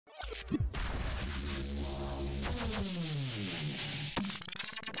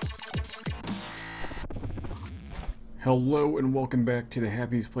Hello and welcome back to the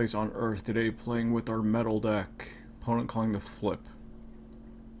happiest place on earth. Today playing with our metal deck. Opponent calling the flip.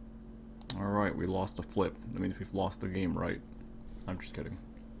 Alright, we lost the flip. That means we've lost the game, right? I'm just kidding.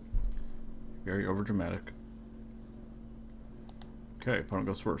 Very overdramatic. Okay, opponent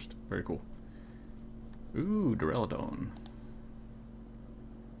goes first. Very cool. Ooh, Duraludon.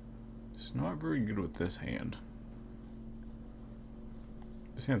 It's not very good with this hand.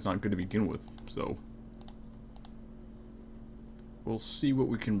 This hand's not good to begin with, so we'll see what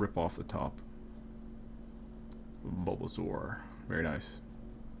we can rip off the top. Bulbasaur. Very nice.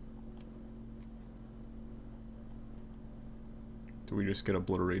 Do we just get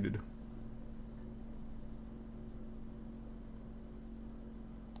obliterated?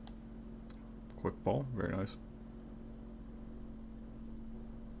 Quick ball. Very nice.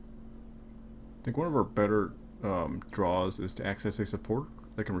 I think one of our better draws is to access a support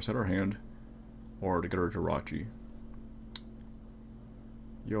that can reset our hand, or to get our Jirachi.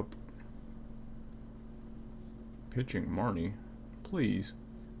 Yup. Pitching Marnie. Please.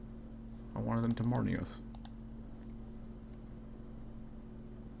 I wanted them to Marnie us.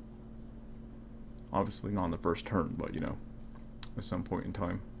 Obviously not on the first turn, but you know, at some point in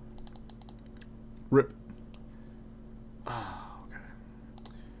time. Rip. Ah, okay.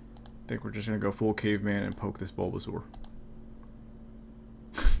 I think we're just gonna go full caveman and poke this Bulbasaur.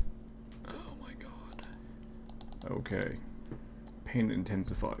 Oh my god. Okay. Pain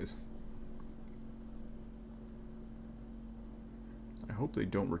intensifies. I hope they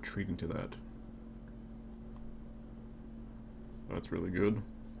don't retreat into that. That's really good.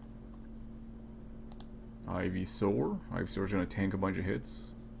 Ivysaur. Ivysaur's gonna tank a bunch of hits.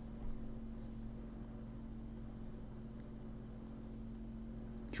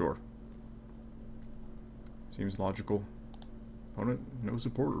 Sure. Seems logical. Opponent, no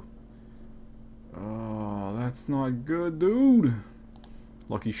supporter. Oh, that's not good, dude.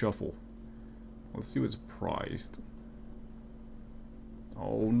 Lucky Shuffle. Let's see what's prized.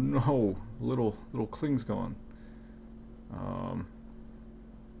 Oh no, little Kling's gone.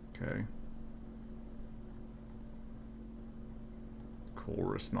 Okay.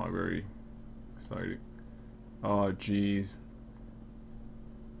 Chorus, not very exciting. Oh, jeez.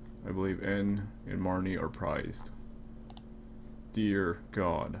 I believe N and Marnie are prized. Dear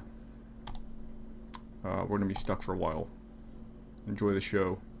God. We're gonna be stuck for a while. Enjoy the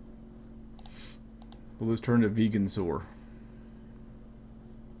show. Well, let's turn to Vegansaur.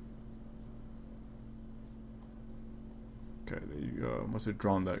 Okay, they must have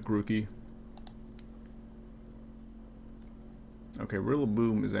drawn that Grookey. Okay,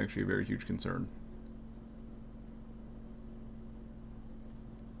 Rillaboom is actually a very huge concern.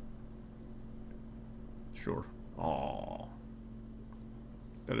 Sure. Aww.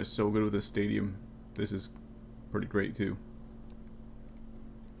 That is so good with this stadium. This is pretty great too.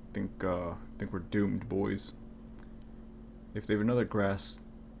 Think we're doomed, boys. If they have another grass,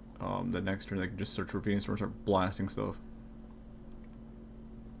 the next turn they can just search for Venusaur and start blasting stuff.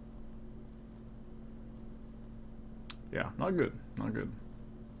 Yeah, not good. Not good.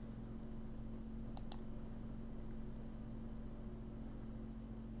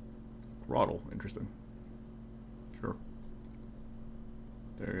 Groddle, interesting. Sure.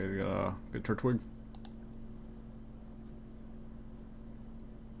 There you go. Good Turtwig.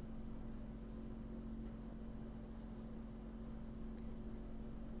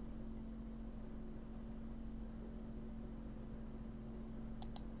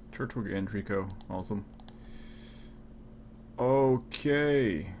 Turtwig and Trico. Awesome.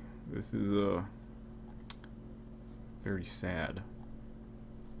 Okay. This is very sad.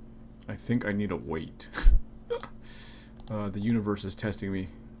 I think I need to wait. The universe is testing me.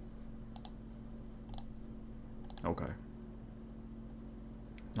 Okay.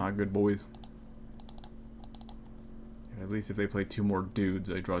 Not good, boys. At least if they play two more dudes,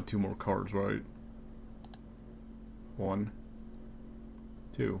 I draw two more cards, right? 1,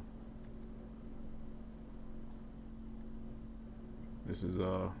 2. This is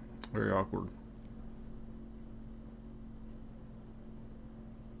very awkward.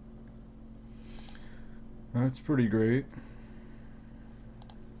 That's pretty great.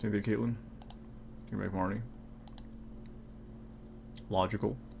 Same thing, Caitlin. You make Marnie.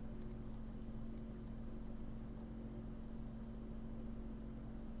 Logical.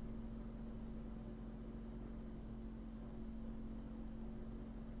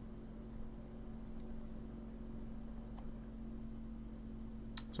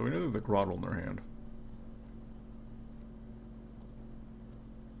 So we know there's a Groddle in their hand.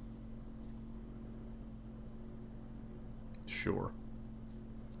 Sure.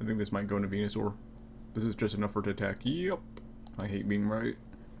 I think this might go into Venusaur. This is just enough for it to attack. Yep. I hate being right.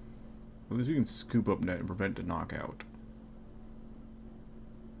 At least we can scoop up net and prevent a knockout.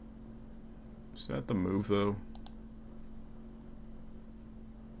 Is that the move, though?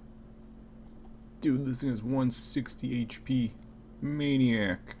 Dude, this thing has 160 HP.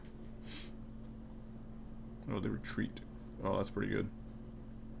 Maniac. Oh, they retreat. Oh, that's pretty good.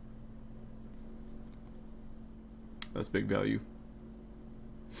 That's big value.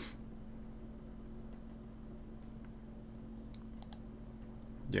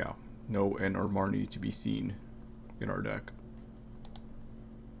 Yeah, no N or Marnie to be seen in our deck.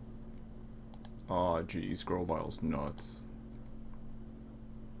 Aw, geez, Grovile's nuts.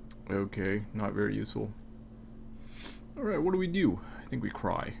 Okay, not very useful. Alright, what do? I think we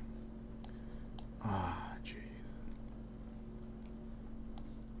cry. Ah, jeez.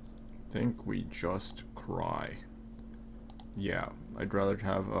 Think we just cry. Yeah, I'd rather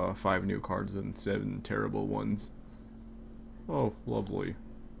have 5 new cards than 7 terrible ones. Oh, lovely.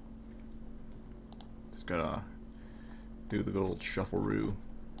 Just gotta do the good old shuffle-roo.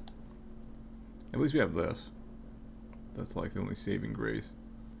 At least we have this. That's like the only saving grace.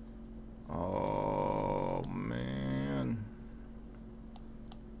 Oh, man.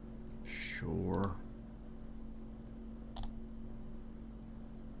 Sure.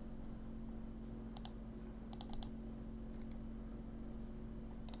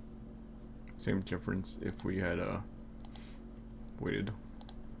 Same difference if we had waited.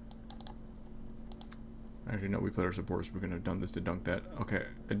 Actually, no, we played our supporters. We're gonna have done this to dunk that. Okay,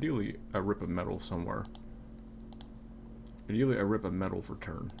 ideally, I rip a metal somewhere. Ideally, I rip a metal for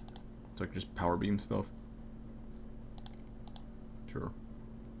turn. It's like just power beam stuff. Sure.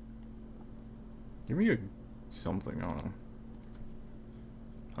 Give me a something, I don't know.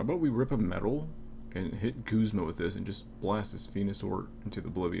 How about we rip a metal and hit Guzma with this and just blast this Venusaur into the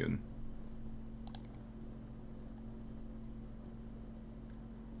oblivion?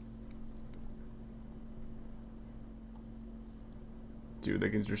 Dude, they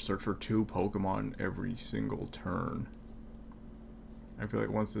can just search for 2 Pokemon every single turn. I feel like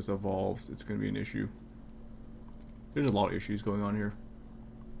once this evolves, it's going to be an issue. There's a lot of issues going on here.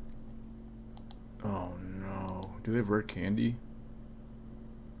 Oh no. Do they have rare candy?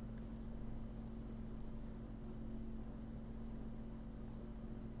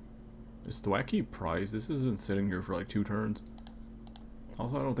 Is Thwacky prize? This has been sitting here for like 2 turns.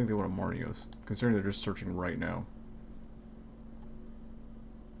 Also, I don't think they want to Marnie us, considering they're just searching right now.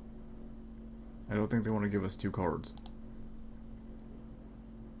 I don't think they want to give us 2 cards.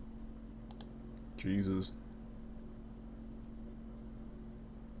 Jesus.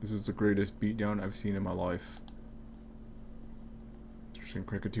 This is the greatest beatdown I've seen in my life. Just gonna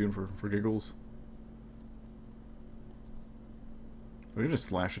crack a tune for giggles. Are we gonna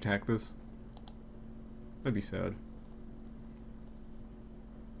slash attack this? That'd be sad.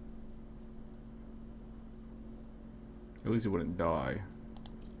 At least it wouldn't die.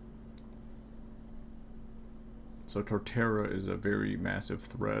 So Torterra is a very massive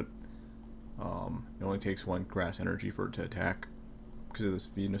threat. It only takes 1 grass energy for it to attack because of this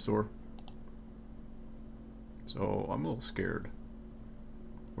Venusaur. So I'm a little scared.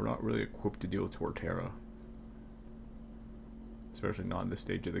 We're not really equipped to deal with Torterra. Especially not in this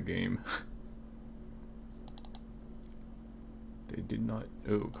stage of the game. They did not...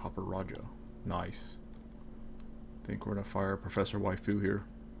 Oh, Copper Raja. Nice. Think we're gonna fire Professor Waifu here.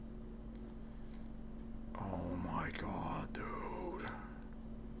 Oh my god, dude.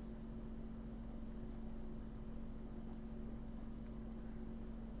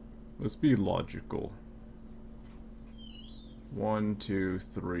 Let's be logical. 1, 2,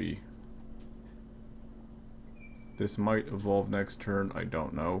 3. This might evolve next turn, I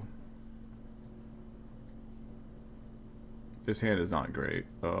don't know. This hand is not great.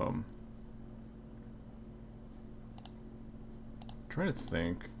 Trying to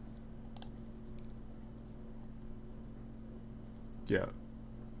think. Yeah.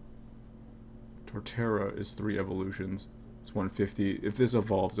 Torterra is 3 evolutions. It's 150. If this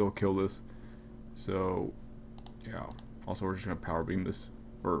evolves, it'll kill this. So, yeah. Also, we're just gonna power beam this.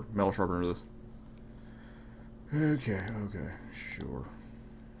 Or metal sharpener this. Okay, sure.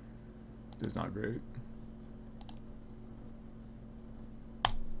 This is not great.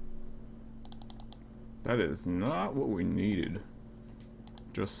 That is not what we needed.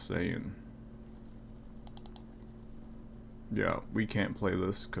 Just saying. Yeah, we can't play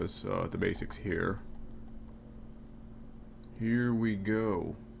this because the basics here. Here we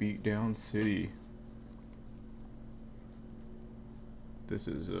go. Beatdown City. This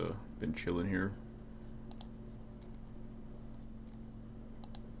has been chilling here.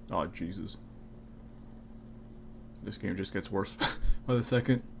 Oh, Jesus. This game just gets worse by the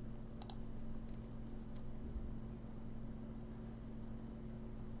second.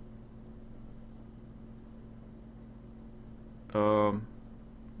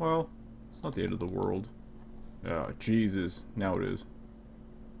 Well, it's not the end of the world. Jesus, now it is.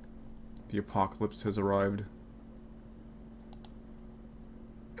 The apocalypse has arrived.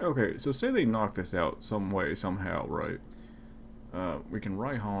 Okay, so say they knock this out some way, somehow, right? We can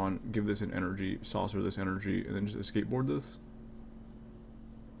Raihan, give this an energy, saucer this energy, and then just skateboard this.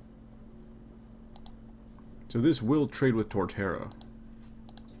 So this will trade with Torterra.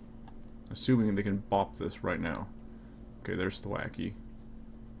 Assuming they can bop this right now. Okay, there's Thwacky.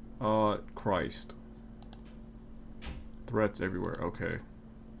 Christ. Threats everywhere, okay.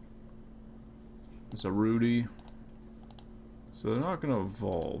 It's a Rudy. So they're not gonna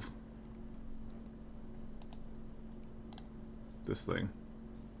evolve this thing.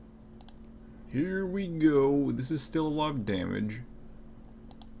 Here we go. This is still a lot of damage.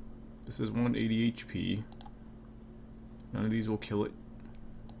 This is 180 HP. None of these will kill it.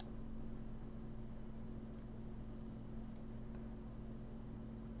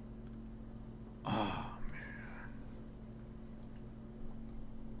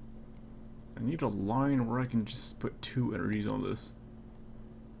 I need a line where I can just put 2 energies on this.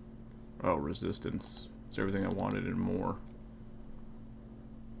 Oh, resistance. It's everything I wanted and more.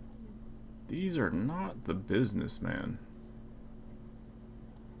 These are not the business, man.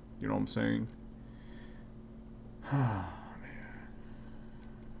 You know what I'm saying? Man.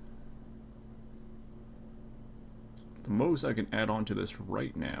 The most I can add on to this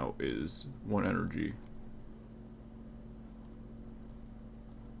right now is 1 energy.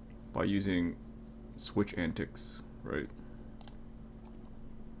 By using switch antics, right?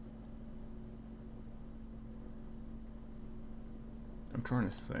 I'm trying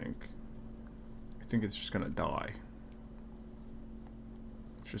to think. I think it's just gonna die.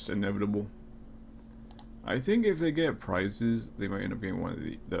 It's just inevitable. I think if they get prizes, they might end up getting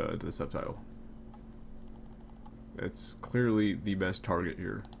one of the subtitle. It's clearly the best target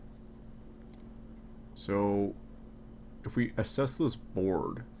here. So, if we assess this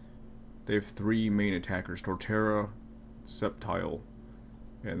board, they have 3 main attackers: Torterra, Sceptile,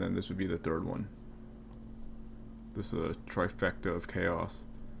 and then this would be the 3rd one. This is a trifecta of chaos.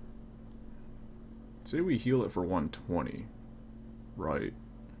 Say we heal it for 120. Right.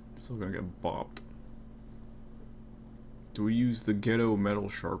 Still gonna get bopped. Do we use the Ghetto Metal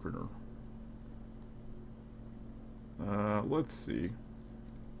Sharpener? Let's see.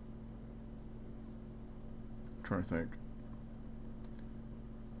 I'm trying to think.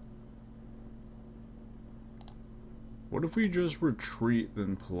 What if we just retreat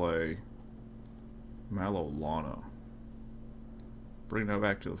then play Malolana? Bring that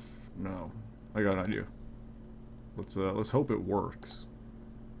back to the no. I got an idea. Let's hope it works.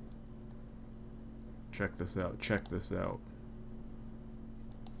 Check this out. Check this out.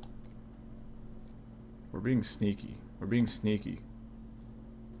 We're being sneaky. We're being sneaky.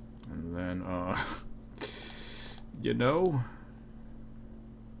 And then you know,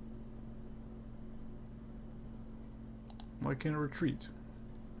 why can't I retreat?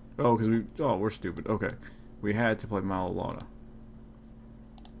 Oh, because we're stupid. Okay. We had to play Malolana.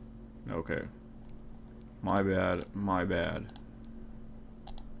 Okay. My bad. My bad.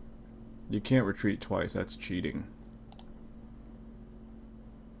 You can't retreat twice. That's cheating.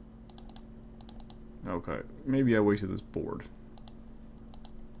 Okay. Maybe I wasted this board.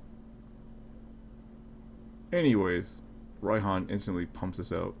 Anyways, Raihan instantly pumps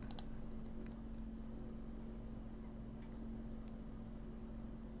us out.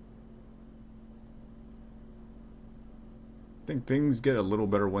 I think things get a little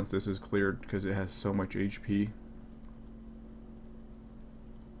better once this is cleared because it has so much HP. I'm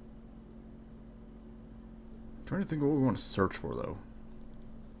trying to think of what we want to search for though.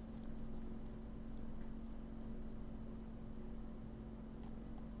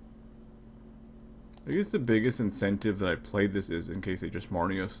 I guess the biggest incentive that I played this is in case they just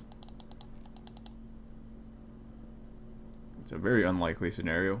Marnie us. It's a very unlikely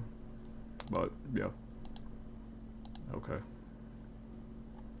scenario, but yeah. Okay.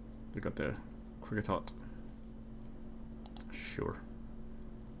 They got the Cricketot. Sure.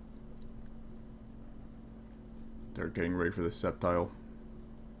 They're getting ready for the Sceptile.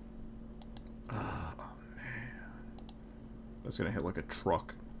 Oh man. That's gonna hit like a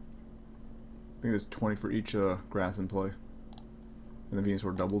truck. I think there's 20 for each grass in play. And the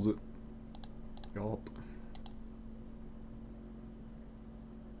Venusaur doubles it. Yup.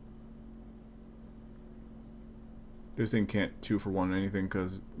 This thing can't 2-for-1 anything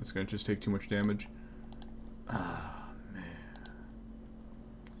because it's going to just take too much damage. Ah.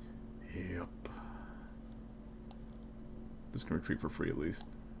 This can retreat for free at least.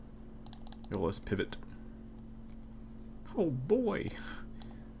 Yo, let's pivot. Oh boy!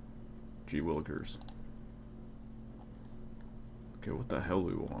 Gee willikers. Okay, what the hell do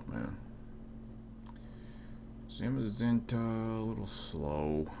we want, man? Zamazenta, a little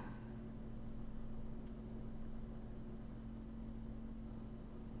slow.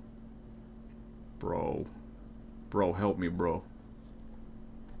 Bro. Bro, help me, bro.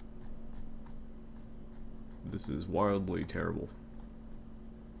 This is wildly terrible.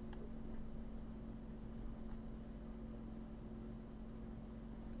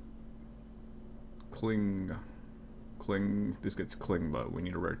 Cling. Cling. This gets cling, but we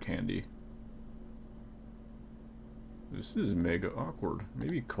need a rare candy. This is mega awkward.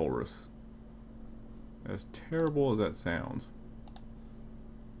 Maybe chorus. As terrible as that sounds.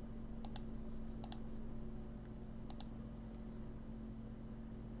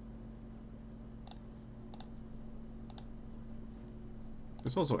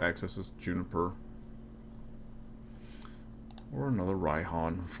 This also accesses Juniper. Or another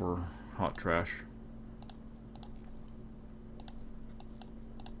Raihan for hot trash.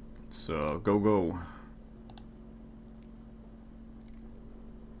 So, go.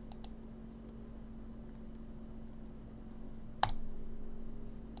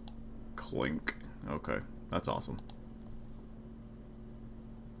 Clink. Okay, that's awesome.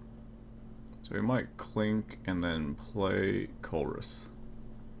 So we might clink and then play chorus.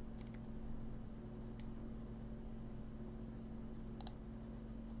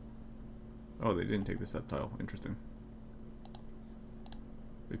 Oh, they didn't take the step tile. Interesting.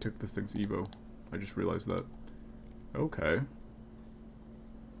 They took this thing's Evo. I just realized that. Okay.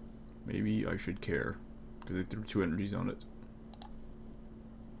 Maybe I should care. Because they threw 2 energies on it.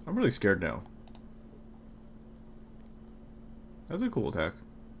 I'm really scared now. That's a cool attack.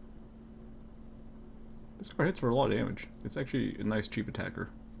 This card hits for a lot of damage. It's actually a nice cheap attacker.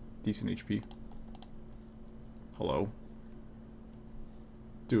 Decent HP. Hello?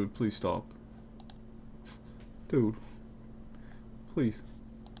 Dude, please stop. Dude. Please.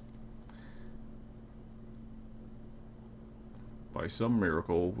 By some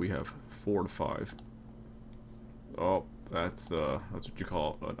miracle, we have 4 to 5. Oh, that's what you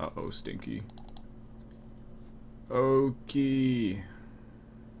call an uh-oh stinky. Okay.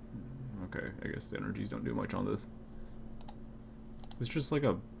 Okay, I guess the energies don't do much on this. It's just like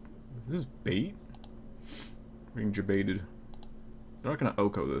a... Is this bait? Being jebaited. They're not gonna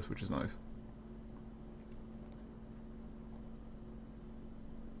Oko this, which is nice.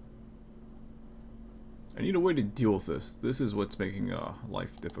 I need a way to deal with this. This is what's making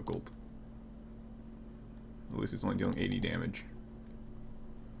life difficult. At least it's only dealing 80 damage.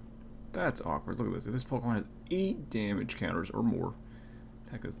 That's awkward. Look at this. If this Pokemon has 8 damage counters or more,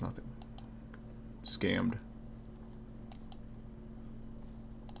 attack does nothing. Scammed.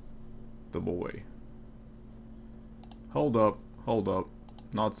 The boy. Hold up. Hold up.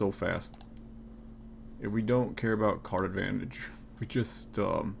 Not so fast. If we don't care about card advantage, we just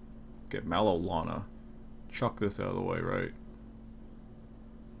get Malolana. Chuck this out of the way, right?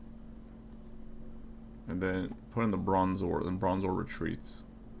 And then put in the Bronzor, then Bronzor retreats.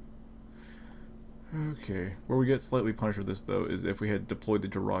 Okay, where we get slightly punished with this though is if we had deployed the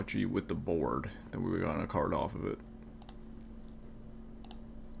Jirachi with the board, then we would have gotten a card off of it.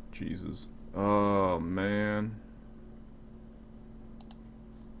 Jesus. Oh man.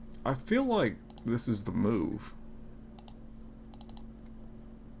 I feel like this is the move.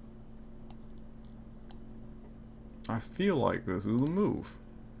 I feel like this is the move.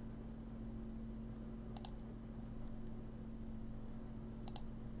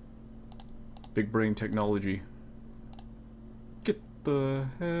 Big brain technology. Get the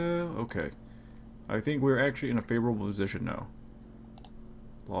hell... Okay. I think we're actually in a favorable position now.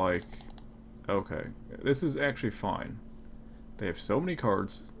 Like... Okay. This is actually fine. They have so many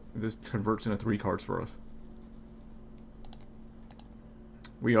cards. This converts into 3 cards for us.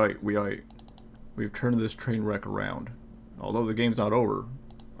 We've turned this train wreck around. Although the game's not over,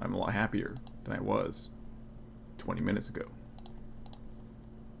 I'm a lot happier than I was 20 minutes ago.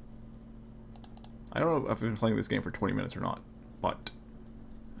 I don't know if I've been playing this game for 20 minutes or not, but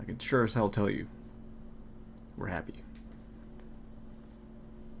I can sure as hell tell you we're happy.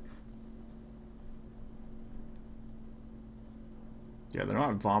 Yeah, they're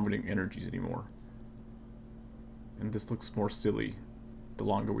not vomiting energies anymore. And this looks more silly the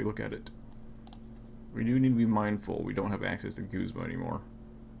longer we look at it. We do need to be mindful we don't have access to Guzma anymore.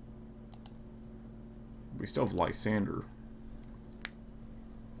 We still have Lysander.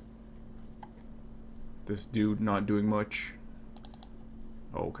 This dude not doing much.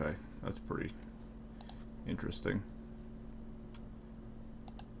 Okay, that's pretty interesting.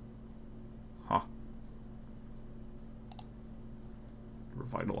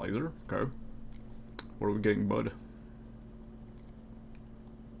 Vitalizer. Okay. What are we getting, bud?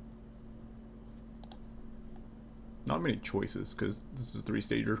 Not many choices, because this is a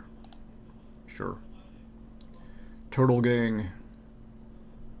 3-stager. Sure. Turtle Gang.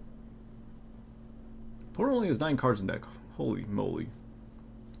 Opponent only has 9 cards in deck. Holy moly.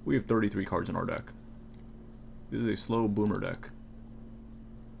 We have 33 cards in our deck. This is a slow boomer deck.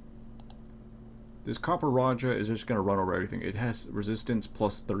 This Copper Raja is just going to run over everything. It has resistance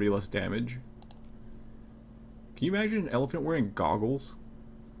plus 30 less damage. Can you imagine an elephant wearing goggles?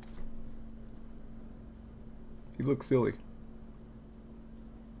 He looks silly.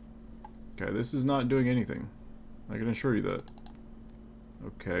 Okay, this is not doing anything. I can assure you that.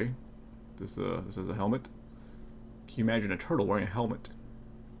 Okay. This has a helmet. Can you imagine a turtle wearing a helmet?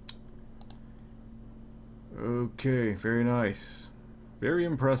 Okay, very nice. Very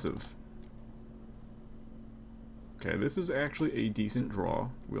impressive. Okay, this is actually a decent draw.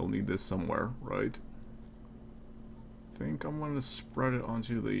 We'll need this somewhere, right? I think I'm going to spread it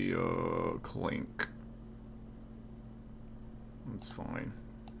onto the Clink. That's fine.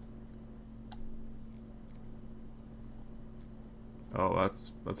 Oh,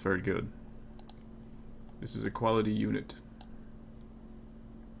 that's very good. This is a quality unit.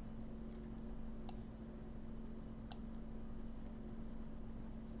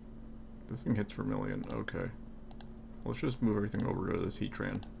 This thing hits for a million. Okay. Let's just move everything over to this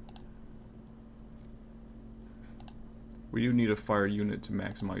Heatran. We do need a fire unit to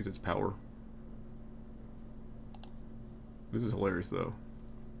maximize its power. This is hilarious though,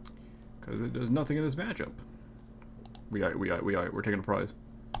 because it does nothing in this matchup. We're taking a prize.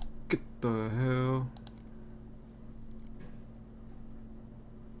 Get the hell.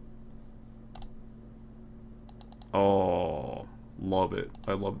 Oh, love it.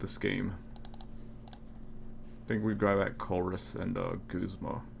 I love this game. I think we grab back Colress and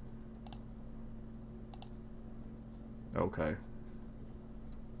Guzma. Okay.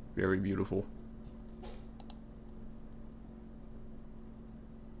 Very beautiful.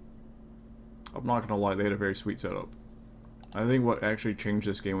 I'm not gonna lie, they had a very sweet setup. I think what actually changed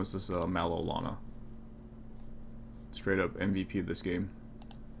this game was this Mallow Lana. Straight up MVP of this game.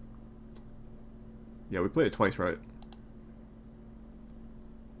 Yeah, we played it twice, right?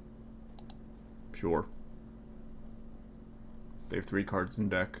 Sure. They have 3 cards in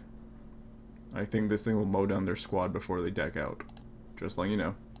deck. I think this thing will mow down their squad before they deck out. Just letting you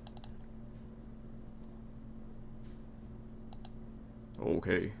know.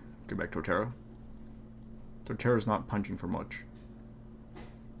 Okay. Get back Torterra. Torterra's not punching for much.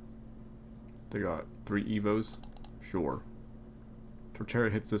 They got 3 Evos. Sure.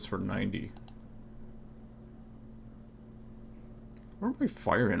 Torterra hits this for 90. Where are my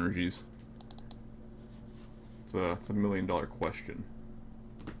fire energies? It's a $1 million question.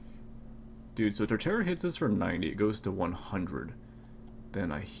 Dude, so Torterra hits this for 90. It goes to 100.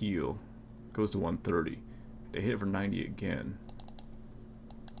 Then I heal. It goes to 130. They hit it for 90 again.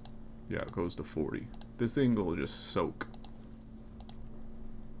 Yeah, it goes to 40. This thing will just soak.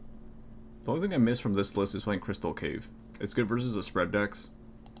 The only thing I miss from this list is playing Crystal Cave. It's good versus the spread decks.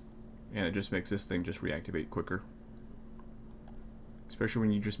 And it just makes this thing just reactivate quicker. Especially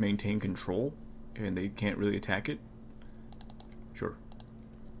when you just maintain control and they can't really attack it. Sure.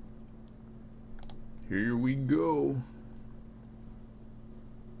 Here we go.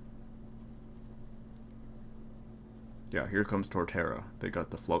 Yeah, here comes Torterra. They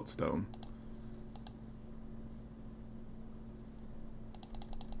got the Float Stone.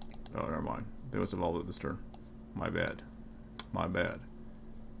 Oh, never mind. They must have evolved it this turn. My bad. My bad.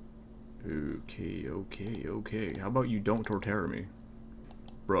 Okay, okay, okay. How about you don't Torterra me?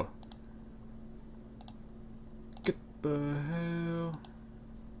 Bruh. Get the hell.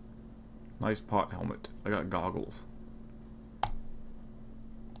 Nice pot helmet. I got goggles.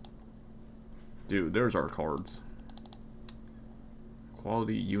 Dude, there's our cards.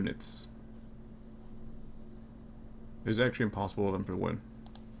 Quality units. It's actually impossible for them to win.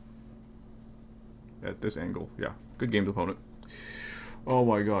 At this angle. Yeah. Good game's opponent. Oh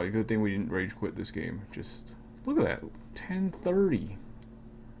my god. Good thing we didn't rage quit this game. Just look at that. 10:30.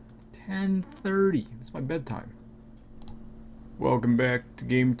 10:30. It's my bedtime. Welcome back to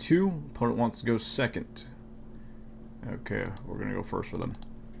game 2. Opponent wants to go second. Okay, we're gonna go first for them.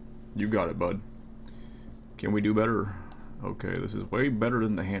 You got it, bud. Can we do better? Okay, this is way better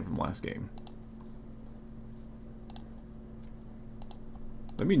than the hand from last game.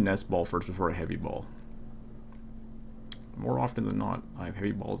 Let me nest ball first before I heavy ball. More often than not, I've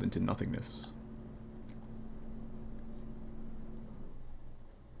heavy balled into nothingness.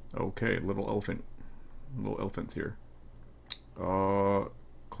 Okay, little elephants here.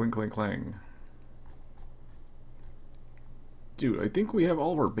 Cling, clang, clang. Dude, I think we have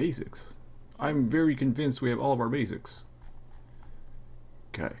all of our basics. I'm very convinced we have all of our basics.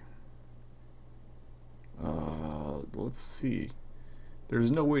 Okay. Let's see.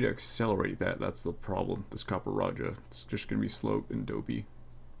 There's no way to accelerate that. That's the problem. This Copper Raja. It's just going to be slow and dopey.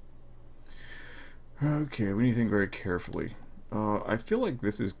 Okay, we need to think very carefully. I feel like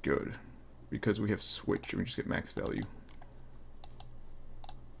this is good. Because we have Switch and we just get max value.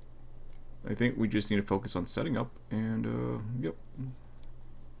 I think we just need to focus on setting up and, yep.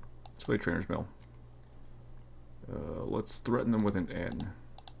 Let's play Trainer's Mail. Let's threaten them with an N.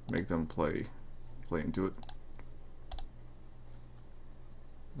 Make them play into it.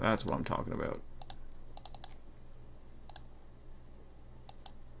 That's what I'm talking about.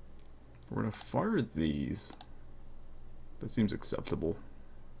 We're gonna fire these. That seems acceptable.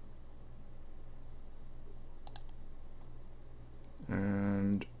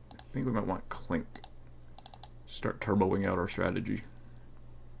 And I think we might want Clink. Start turboing out our strategy.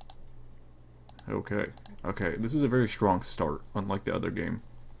 Okay. Okay, this is a very strong start, unlike the other game.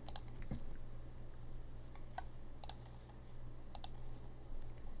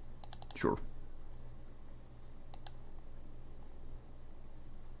 Sure.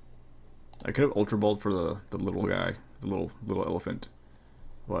 I could have Ultra Balled for the little guy, the little elephant,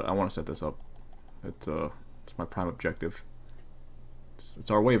 but I want to set this up. It's my prime objective. It's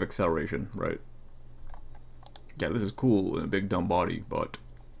our way of acceleration, right? Yeah, this is cool in a big dumb body, but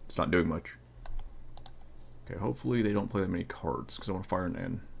it's not doing much. Okay, hopefully they don't play that many cards because I want to fire an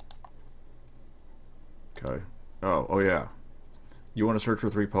N. Okay. Oh yeah. You want to search for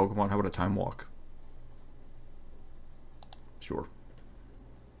 3 Pokemon? How about a Time Walk? Sure.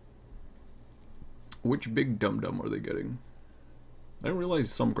 Which big dum-dum are they getting? I didn't realize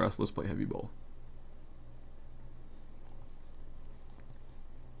some grass lists play Heavy Ball.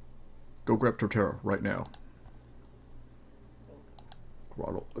 Go grab Torterra right now.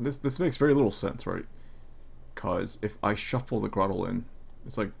 Grottle. This makes very little sense, right? Because if I shuffle the Grottle in,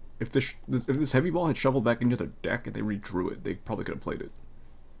 it's like if this Heavy Ball had shuffled back into their deck and they redrew it, they probably could have played it.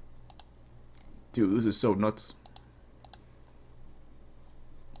 Dude, this is so nuts.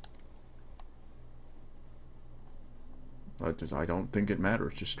 I don't think it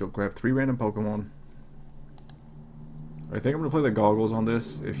matters. Just go grab 3 random Pokemon. I think I'm going to play the Goggles on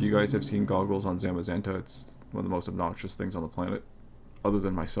this. If you guys have seen Goggles on Zamazenta, it's one of the most obnoxious things on the planet. Other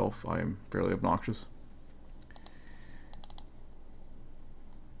than myself, I am fairly obnoxious.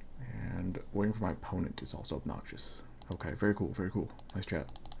 And waiting for my opponent is also obnoxious. Okay, very cool, very cool. Nice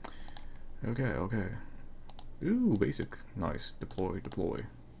chat. Okay, okay. Ooh, basic. Nice. Deploy, deploy.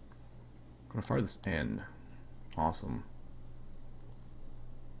 I'm going to fire this N. Awesome.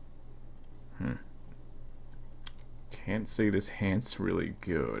 Can't say this hand's really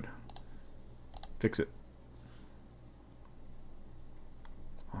good. Fix it.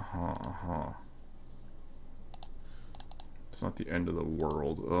 It's not the end of the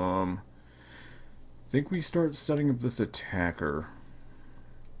world. I think we start setting up this attacker.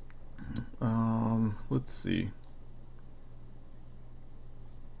 Let's see.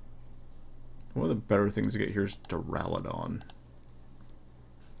 One of the better things to get here is Duraludon.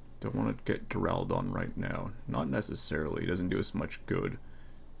 Don't want to get Duraludon right now. Not necessarily. It doesn't do us much good.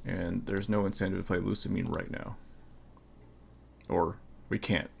 And there's no incentive to play Lusamine right now. Or, we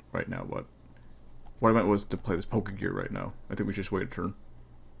can't right now, but... What I meant was to play this Pokegear right now. I think we should just wait a turn.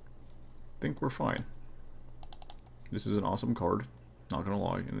 I think we're fine. This is an awesome card. Not gonna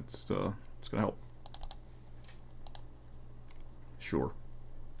lie, and it's gonna help. Sure.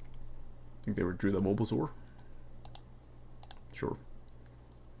 Think they withdrew the Bulbasaur? Sure.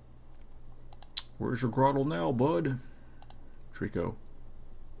 Where's your Grottle now, bud? Trico.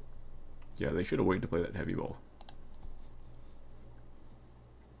 Yeah, they should have waited to play that Heavy Ball.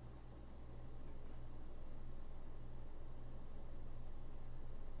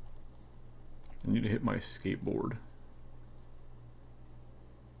 I need to hit my skateboard.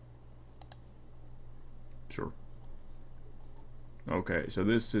 Sure. Okay, so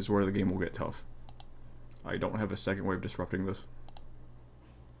this is where the game will get tough. I don't have a second way of disrupting this.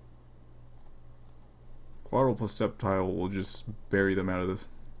 Quadruple plus Sceptile will just bury them out of this.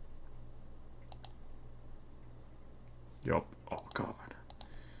 Yup. Oh god.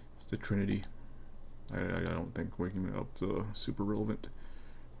 It's the Trinity. I don't think waking up the super relevant.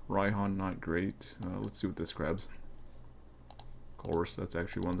 Raihan, not great. Let's see what this grabs. Of course, that's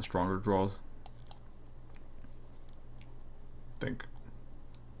actually one of the stronger draws. Think.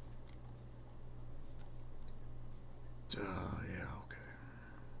 Yeah, okay.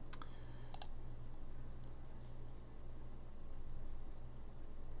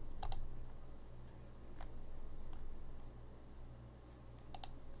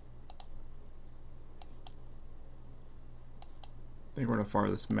 think we're going to fire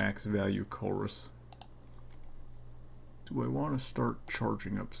this max value chorus. Do I want to start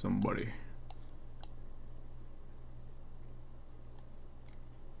charging up somebody?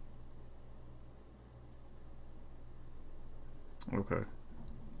 Okay.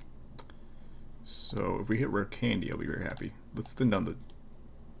 So if we hit rare candy, I'll be very happy. Let's thin down the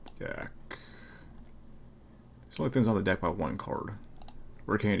deck. This only thins on the deck by one card.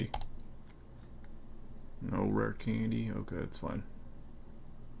 Rare candy. No rare candy. Okay, that's fine.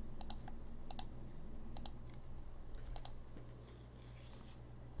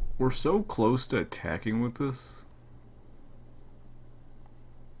 We're so close to attacking with this.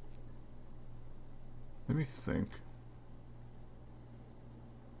 Let me think.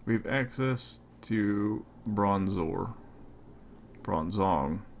 We have access to Bronzor.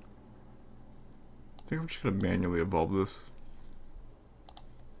 Bronzong. I think I'm just gonna manually evolve this.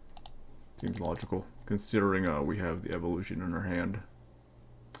 Seems logical, considering we have the evolution in our hand.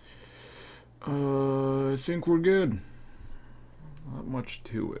 I think we're good. Not much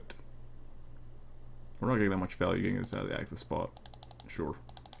to it. We're not getting that much value getting this out of the active spot. Sure.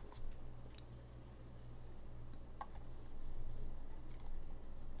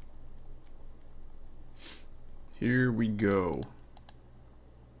 Here we go.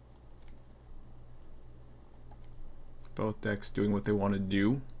 Both decks doing what they want to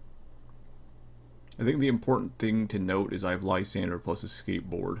do. I think the important thing to note is I have Lysander plus a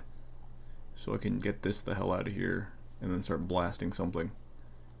skateboard. So I can get this the hell out of here and then start blasting something.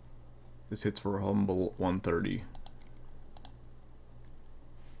 This hits for a humble 130.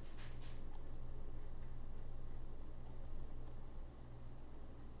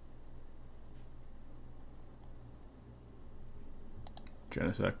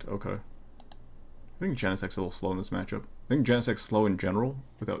 Genesect, okay. I think Genesect's a little slow in this matchup. I think Genesect's slow in general.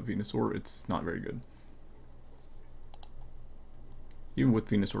 Without Venusaur, it's not very good. Even with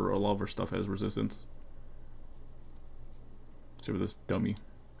Venusaur, a lot of our stuff has resistance. So with this dummy.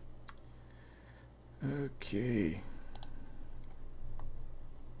 Okay.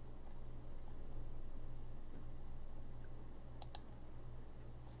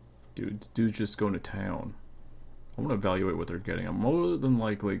 Dude's just going to town. I'm gonna evaluate what they're getting. I'm more than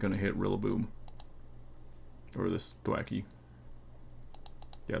likely gonna hit Rillaboom. Or this Thwacky.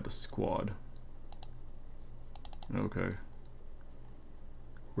 Yeah, the squad. Okay.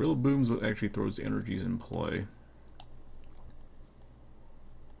 Rillaboom's what actually throws the energies in play.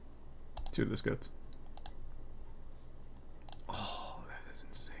 Let's see what this gets. Oh, that is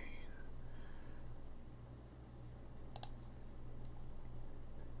insane.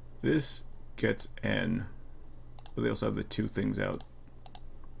 This gets N. But they also have the two things out.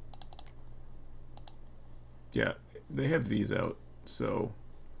 Yeah, they have these out, so...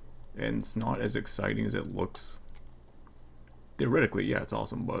 And it's not as exciting as it looks. Theoretically, yeah, it's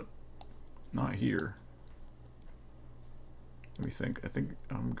awesome, but... Not here. Let me think. I think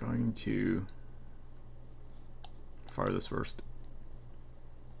I'm going to... Fire this first.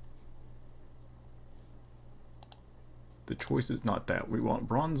 The choice is not that. We want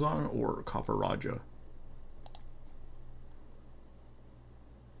Bronzong or Copper Raja.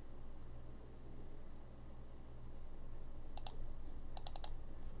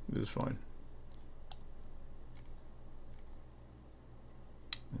 This is fine.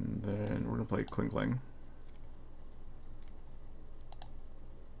 And then we're gonna play Klinklang.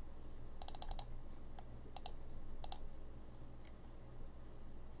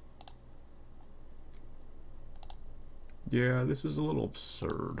 Yeah, this is a little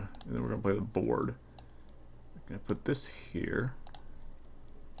absurd. And then we're gonna play the board. We're gonna put this here.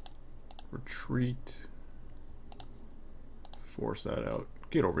 Retreat. Force that out.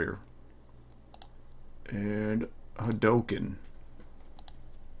 Get over here. And Hadoken.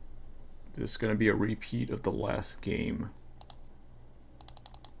 This is going to be a repeat of the last game.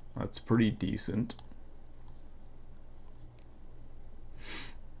 That's pretty decent.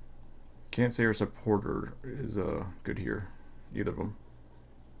 Can't say our supporter is good here. Either of them.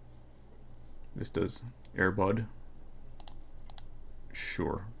 This does Airbud.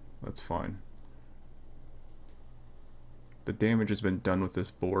 Sure, that's fine. The damage has been done with this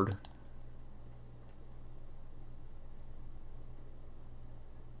board.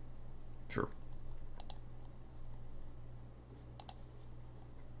 Sure.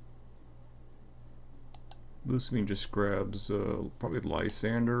 Lucine just grabs probably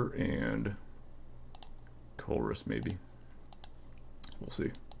Lysander and Colress maybe. We'll see.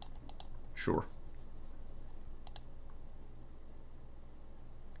 Sure.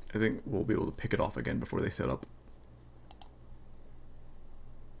 I think we'll be able to pick it off again before they set up.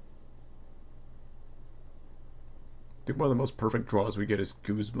 I think one of the most perfect draws we get is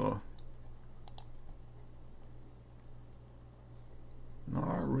Guzma.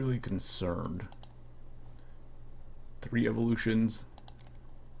 Not really concerned. 3 evolutions.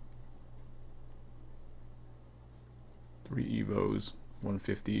 3 evos.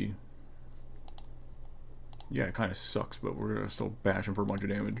 150. Yeah, it kind of sucks, but we're gonna still bash him for a bunch of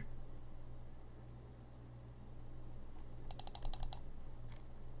damage.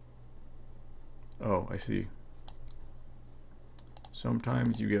 Oh, I see.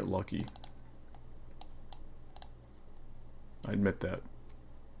 Sometimes you get lucky. I admit that.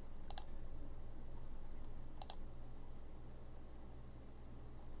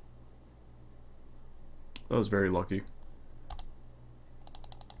 That was very lucky.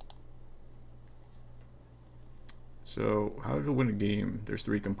 So, how to win a game? There's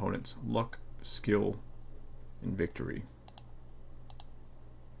 3 components: luck, skill, and victory.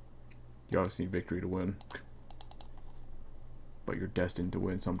 You always need victory to win. But you're destined to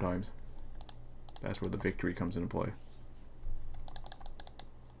win sometimes. That's where the victory comes into play.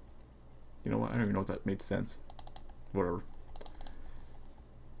 You know what? I don't even know if that made sense. Whatever.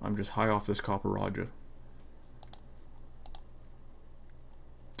 I'm just high off this Copper Raja.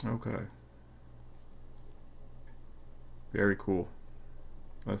 Okay. Very cool.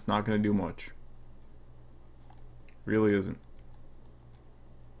 That's not going to do much. Really isn't.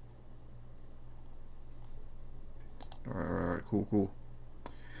 Alright, cool.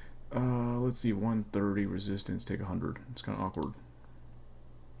 Let's see, 130 resistance, take 100. It's kind of awkward.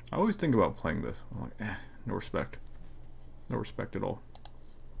 I always think about playing this. I'm like, no respect. No respect at all.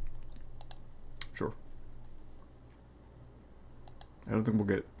 Sure. I don't think we'll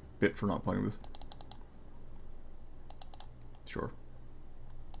get bit for not playing this. Sure.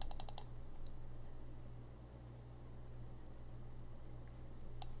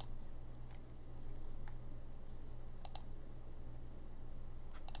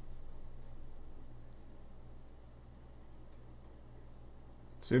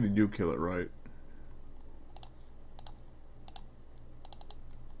 Say they do kill it, right?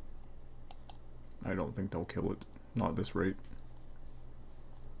 I don't think they'll kill it. Not at this rate.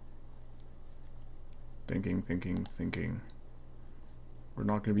 Thinking. We're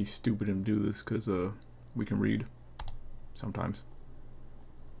not going to be stupid and do this because we can read sometimes.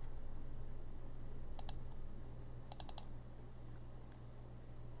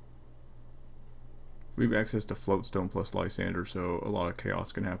 We have access to Floatstone plus Lysander, so a lot of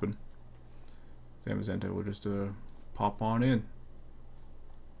chaos can happen. Zamazenta will just pop on in.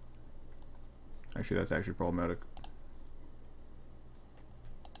 Actually, that's actually problematic.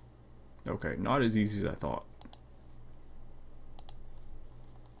 Okay, not as easy as I thought.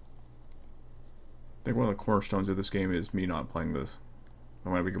 I think one of the cornerstones of this game is me not playing this.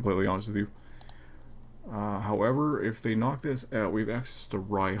 I'm going to be completely honest with you. However, if they knock this out, we have access to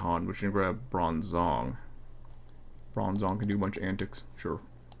Raihan, which can grab Bronzong. Bronzong can do a bunch of antics, sure.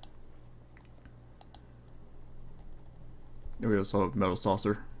 We also have Metal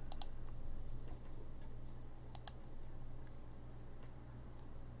Saucer.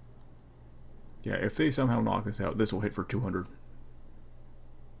 Yeah, if they somehow knock this out, this will hit for 200.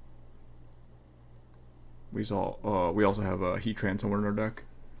 We also have a Heatran somewhere in our deck.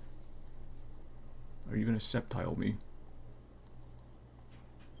 Are you gonna Sceptile me?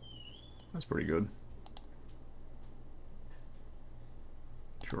 That's pretty good.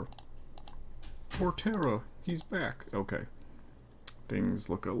 Sure. Torterra, he's back. Okay. Things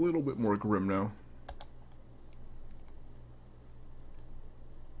look a little bit more grim now.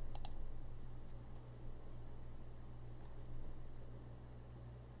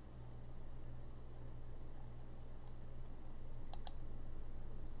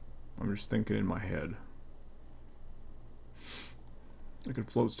 I'm just thinking in my head. I could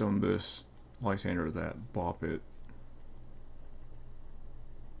Floatstone this, Lysander that, bop it.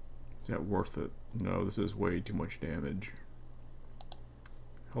 Is that worth it? No, this is way too much damage.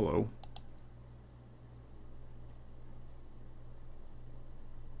 Hello.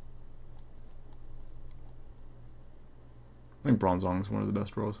 I think Bronzong is one of the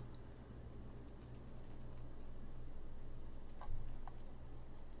best draws.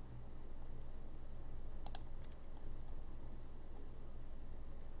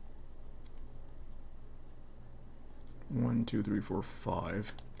 One, two, three, four,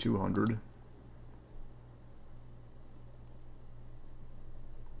 five. 200.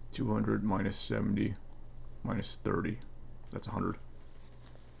 200 minus 70 minus 30. That's 100.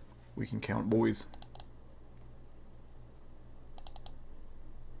 We can count, boys.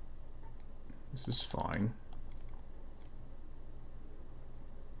 This is fine.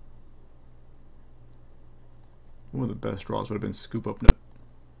 One of the best draws would have been Scoop Up Net.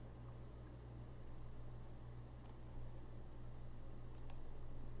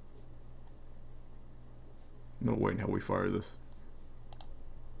 No way in hell we fire this.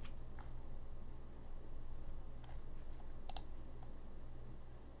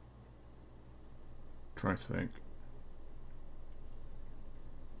 Trying to think.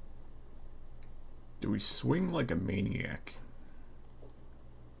 Do we swing like a maniac?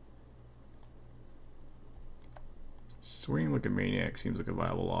 Swinging like a maniac seems like a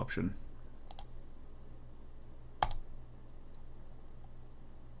viable option.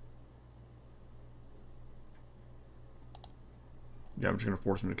 Yeah, I'm just gonna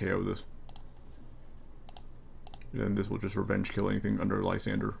force him to KO this. And then this will just revenge kill anything under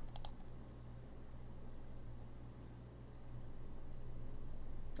Lysander.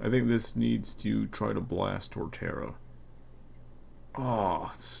 I think this needs to try to blast Torterra.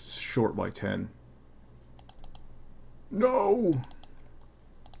 Oh, it's short by 10. No!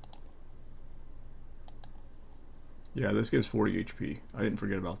 Yeah, this gives 40 HP. I didn't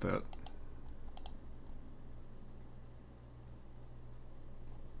forget about that.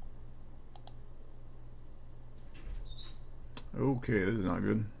 Okay, this is not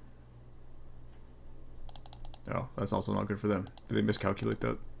good. Oh, that's also not good for them. Did they miscalculate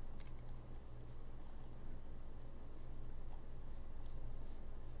that?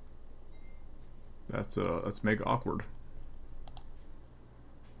 That's mega awkward.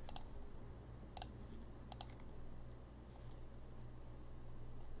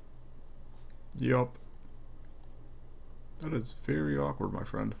 Yup. That is very awkward, my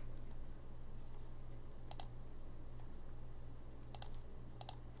friend.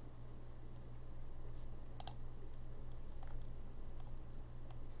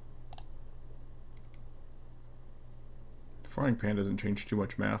 Frying Pan doesn't change too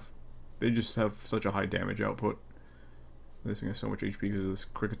much math. They just have such a high damage output. This thing has so much HP because of this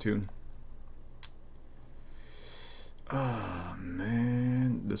Cricketune. Ah,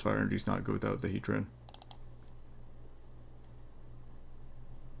 man. This Fire Energy's not good without the Heatran.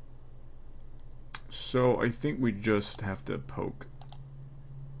 So I think we just have to poke.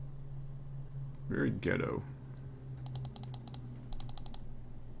 Very ghetto.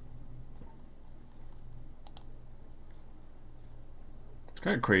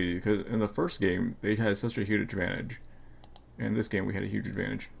 Kind of crazy because in the first game they had such a huge advantage, and in this game we had a huge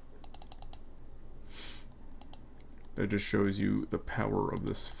advantage. That just shows you the power of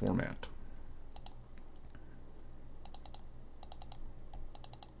this format.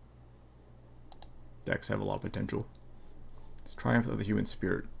 Decks have a lot of potential. It's Triumph of the Human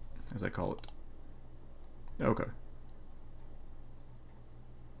Spirit, as I call it. Okay.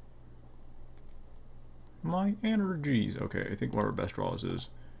 My energies. Okay, I think one of our best draws is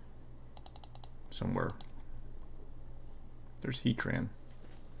somewhere. There's Heatran.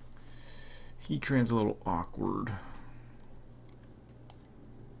 Heatran's a little awkward.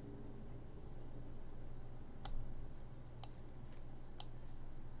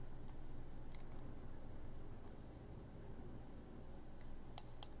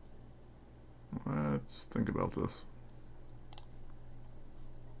 Let's think about this.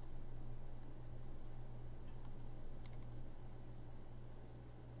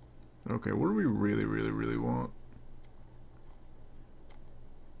 Okay, what do we really want?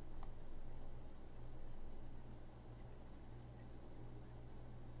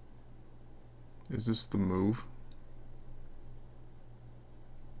 Is this the move?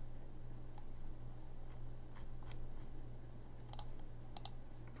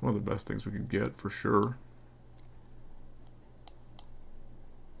 One of the best things we could get for sure.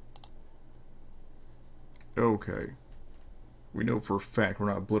 Okay. We know for a fact we're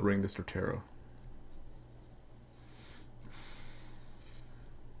not obliterating this Torterra.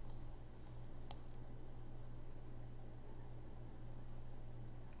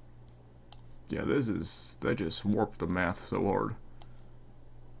 Yeah, that just warped the math so hard.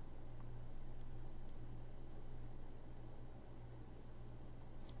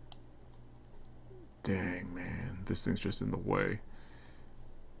 Dang, man, this thing's just in the way.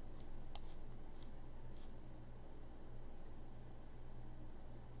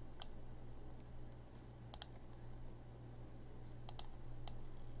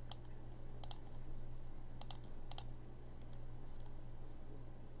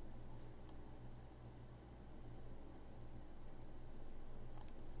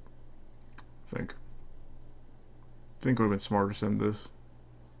 I think it would have been smarter to send this.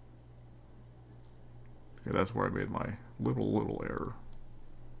 Okay, that's where I made my little error.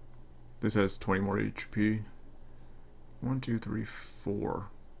 This has 20 more HP. 1, 2, 3, 4.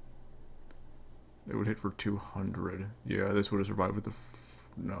 It would hit for 200. Yeah, this would have survived with the...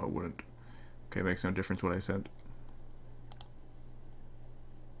 no, it wouldn't. Okay, makes no difference what I sent.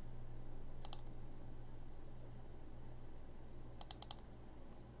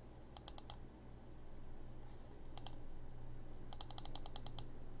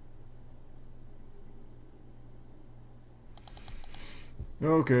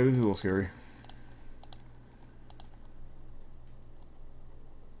 Okay, this is a little scary.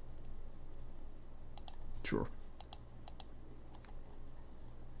 Sure.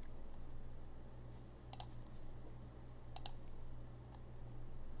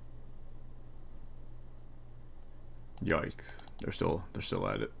 Yikes. They're still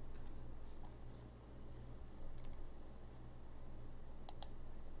at it.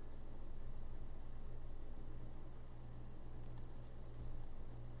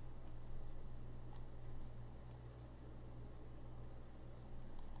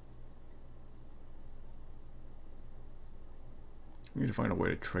 We need to find a way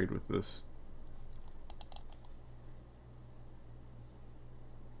to trade with this.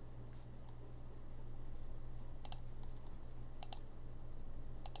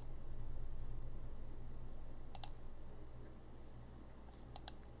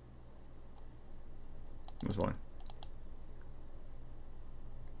 That's fine.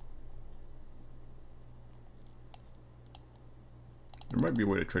 There might be a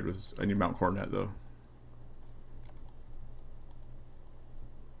way to trade with this. I need Mount Coronet though.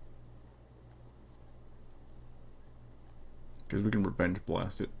 Because we can Revenge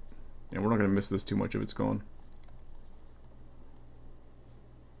Blast it. And we're not going to miss this too much if it's gone.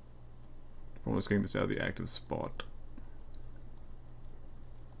 I'm just getting this out of the active spot.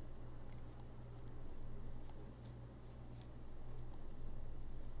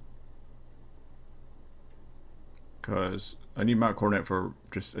 Because I need Mount Coronet for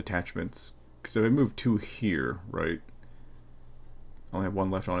just attachments. Because if I move 2 here, right? I only have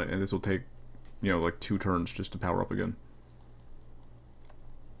 1 left on it, and this will take, you know, like 2 turns just to power up again.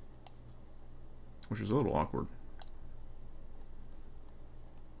 Which is a little awkward.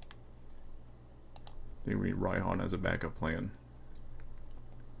 I think we need Raihan as a backup plan.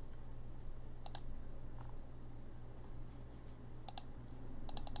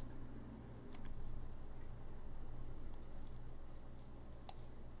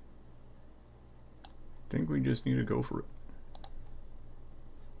 I think we just need to go for it.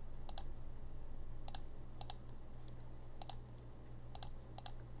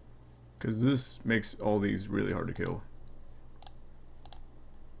 Because this makes all these really hard to kill.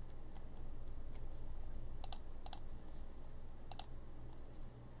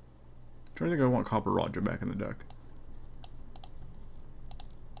 I'm trying to think I want Copper Raja back in the deck.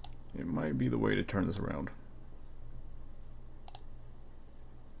 It might be the way to turn this around.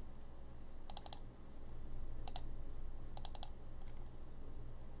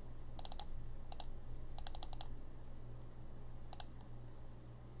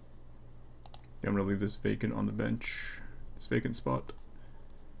 Yeah, I'm going to leave this vacant on the bench. This vacant spot.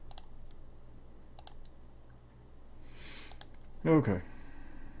 Okay.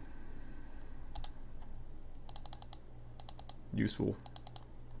 Useful.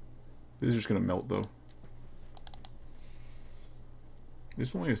 This is just going to melt though.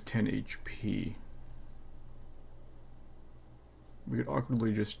 This only has 10 HP. We could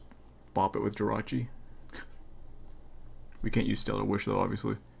awkwardly just bop it with Jirachi. We can't use Stellar Wish though,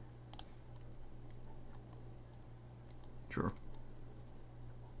 obviously. Sure.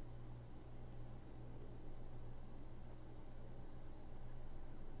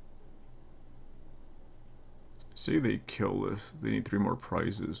 Say they kill this, they need 3 more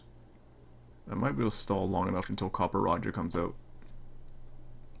prizes. I might be able to stall long enough until Copper Raja comes out.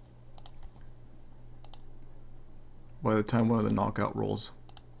 By the time one of the knockout rolls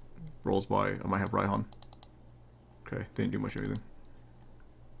by, I might have Raihan. Okay, they didn't do much of anything.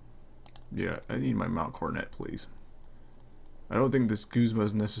 Yeah, I need my Mount Coronet, please. I don't think this Guzma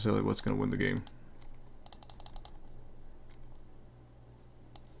is necessarily what's going to win the game.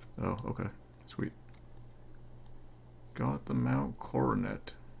 Oh, okay. Sweet. Got the Mount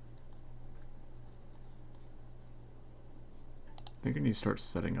Coronet. I think I need to start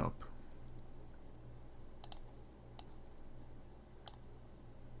setting up.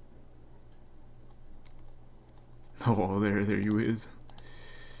 Oh, there you is.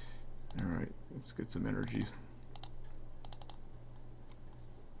 Alright, let's get some energies.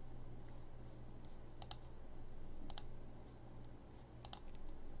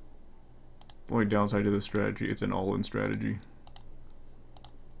 The only downside to this strategy, it's an all-in strategy.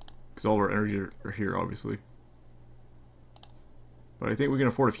 Because all of our energy are here, obviously. But I think we can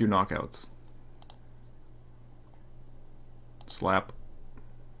afford a few knockouts. Slap.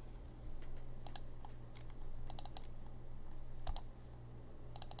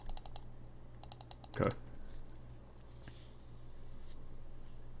 Okay.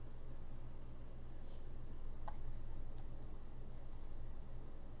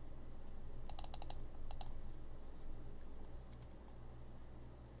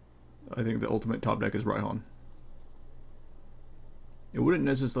 I think the ultimate top deck is Raihan. It wouldn't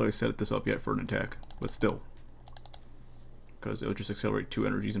necessarily set this up yet for an attack, but still. Because it'll just accelerate 2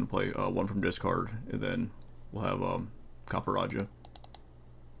 energies into play, 1 from discard, and then we'll have Copper Raja.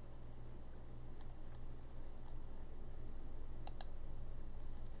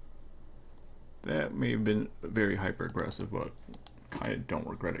 That may have been very hyper aggressive, but kind of don't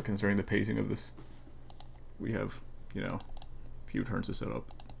regret it considering the pacing of this. We have, you know, a few turns to set up.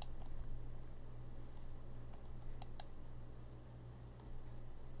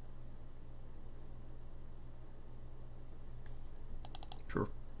 Sure.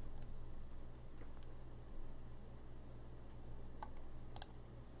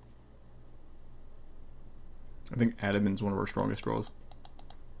 I think Adaman's one of our strongest draws.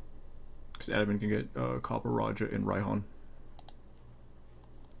 Because Adaman can get Copper Raja and Raihan.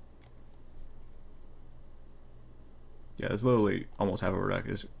 Yeah, it's literally almost half of our deck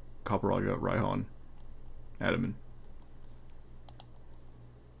is Copper Raja, Raihan, Adaman.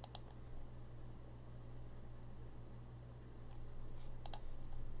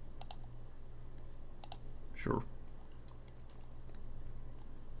 Sure.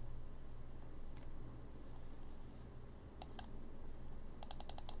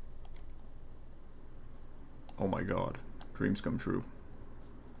 Oh my god. Dreams come true.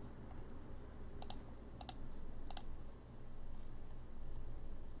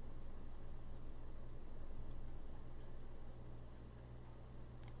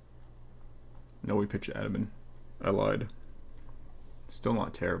 No, we pitch Adaman. I lied. Still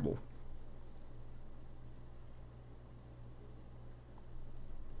not terrible.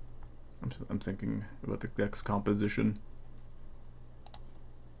 I'm thinking about the deck's composition.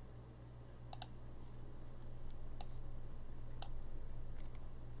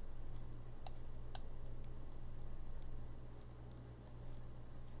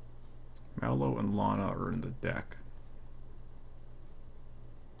 Mallow and Lana are in the deck.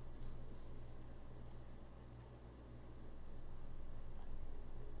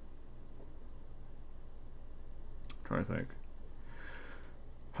 I'm trying to think.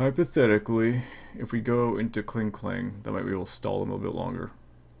 Hypothetically, if we go into Kling Kling, that might be able to stall them a bit longer.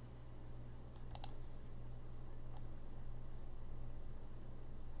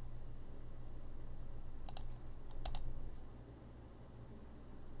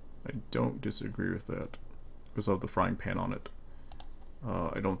 I don't disagree with that. Because of the frying pan on it.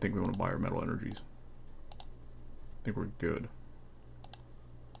 I don't think we want to buy our metal energies. I think we're good.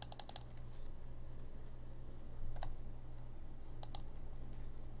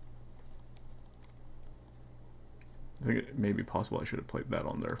 I think it may be possible I should have played that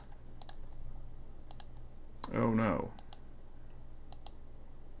on there. Oh no.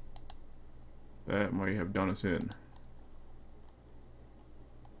 That might have done us in.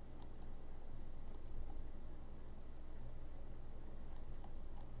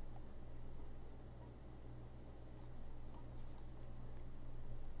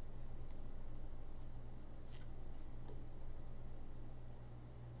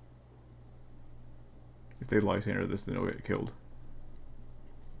 If they Lysander this, then they'll get killed.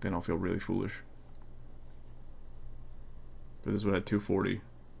 Then I'll feel really foolish. But this would have 240.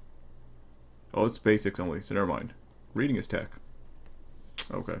 Oh, it's basics only, so never mind. Reading is tech.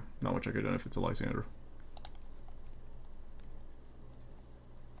 Okay, not much I could have done if it's a Lysander.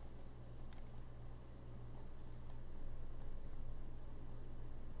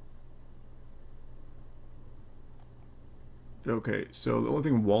 Okay, so the only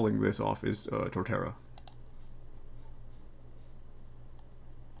thing walling this off is Torterra.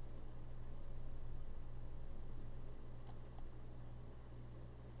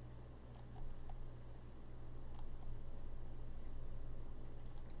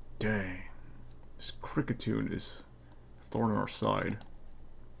 Dang. This Cricketune is a thorn on our side.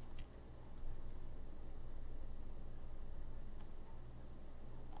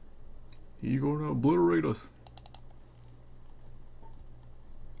 He gonna obliterate us.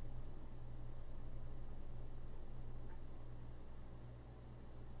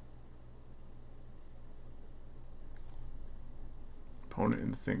 Opponent in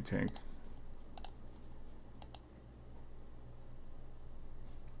the think tank.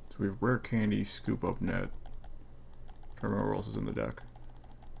 So we have Rare Candy, Scoop Up Net. I'm trying to remember what else is in the deck.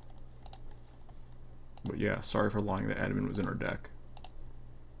 But yeah, sorry for lying that admin was in our deck.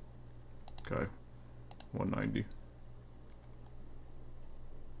 Okay. 190.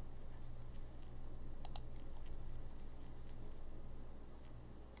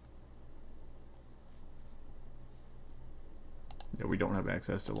 Yeah, we don't have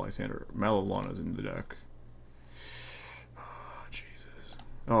access to Lysander. Malolana's in the deck. Oh, Jesus.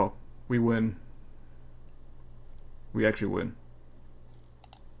 Oh, we win. We actually win.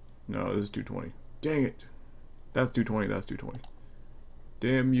 No, this is 220. Dang it. That's 220, that's 220.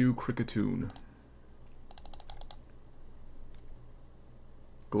 Damn you, Cricketoon.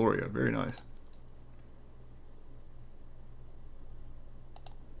 Gloria, very nice.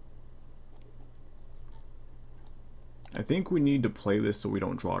 I think we need to play this so we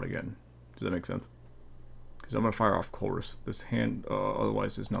don't draw it again. Does that make sense? Because I'm going to fire off Chorus. This hand,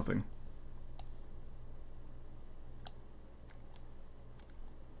 otherwise, is nothing.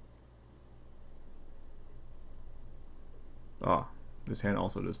 Ah, this hand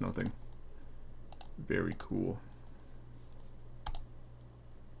also does nothing. Very cool.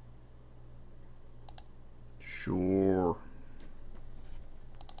 Sure.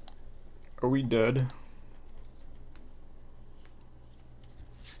 Are we dead?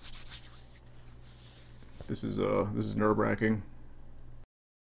 This is nerve-wracking.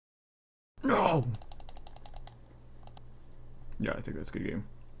 No! Yeah, I think that's a good game.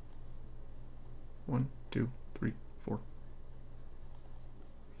 1, 2, 3, 4,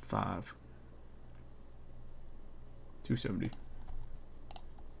 5. 270.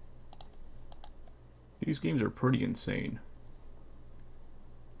 These games are pretty insane.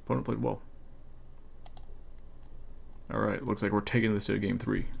 Opponent played well. Alright, looks like we're taking this to game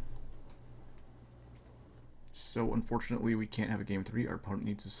 3. So unfortunately we can't have a game 3. Our opponent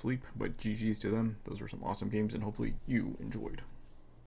needs to sleep, but GG's to them. Those are some awesome games and hopefully you enjoyed.